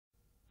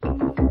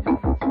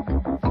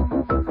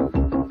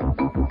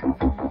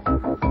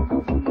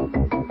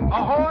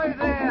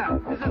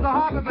the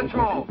Harbor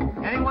Patrol.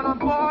 Anyone on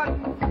board?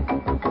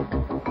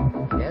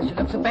 Yes, it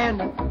looks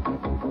abandoned.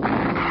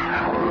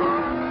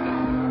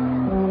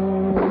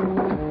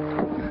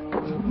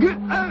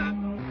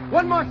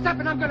 One more step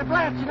and I'm going to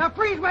blast you. Now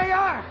freeze where you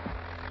are.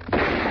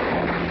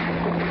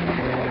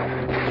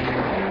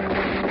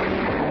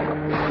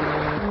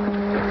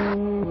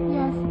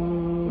 Yes,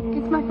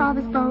 it's my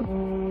father's boat.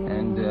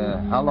 And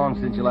how long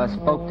since you last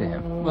spoke to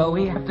him? Well,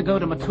 we have to go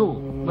to Matul.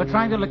 We're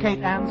trying to locate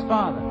Anne's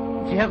father.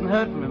 She hasn't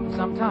heard from him for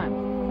some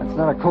time. That's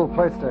not a cool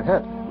place to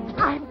hit.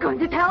 I'm going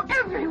to tell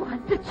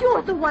everyone that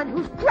you're the one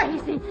who's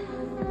crazy.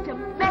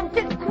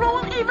 Demented,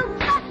 cruel, evil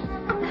son.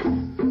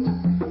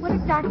 What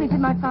exactly did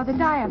my father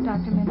die of,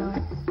 Dr.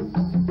 Minor?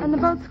 And the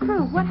boat's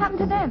crew, what happened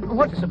to them?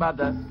 What's about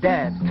the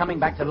dad coming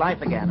back to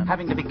life again and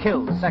having to be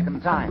killed a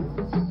second time?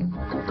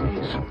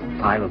 These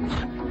violence,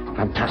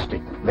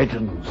 fantastic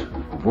legends,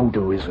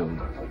 voodooism,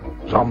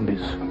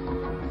 zombies.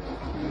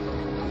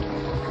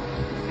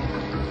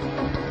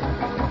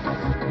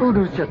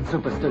 Voodoo's just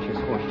superstitious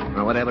horseshit.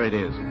 Now, whatever it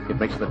is, it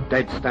makes the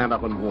dead stand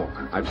up and walk.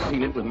 I've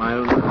seen it with my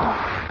own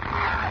eyes.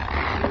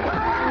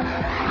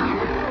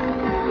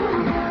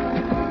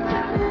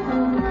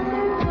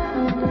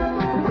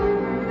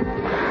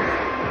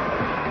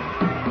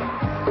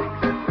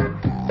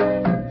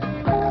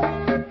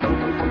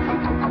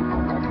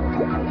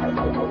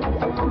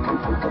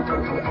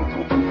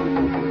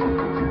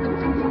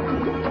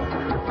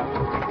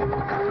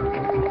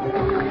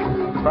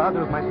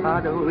 My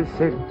father always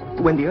said,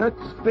 when the earth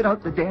spit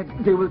out the dead,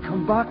 they will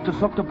come back to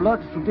suck the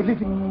blood from the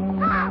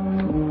living.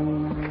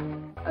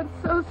 I'm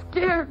so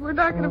scared we're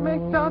not going to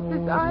make it off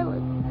this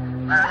island.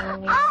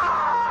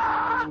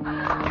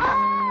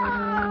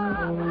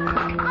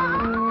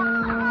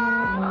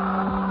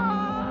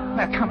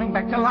 They're coming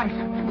back to life.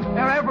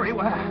 They're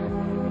everywhere.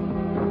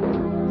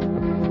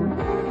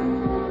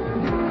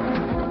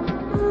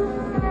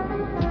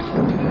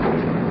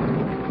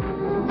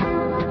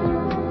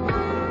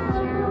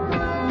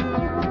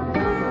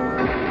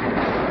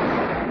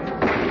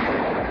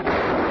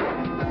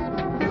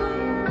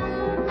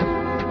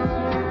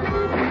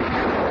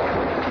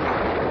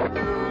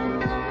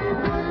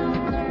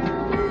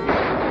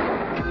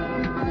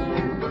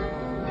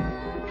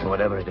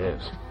 Whatever it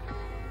is,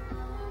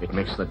 it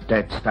makes the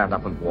dead stand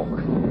up and walk.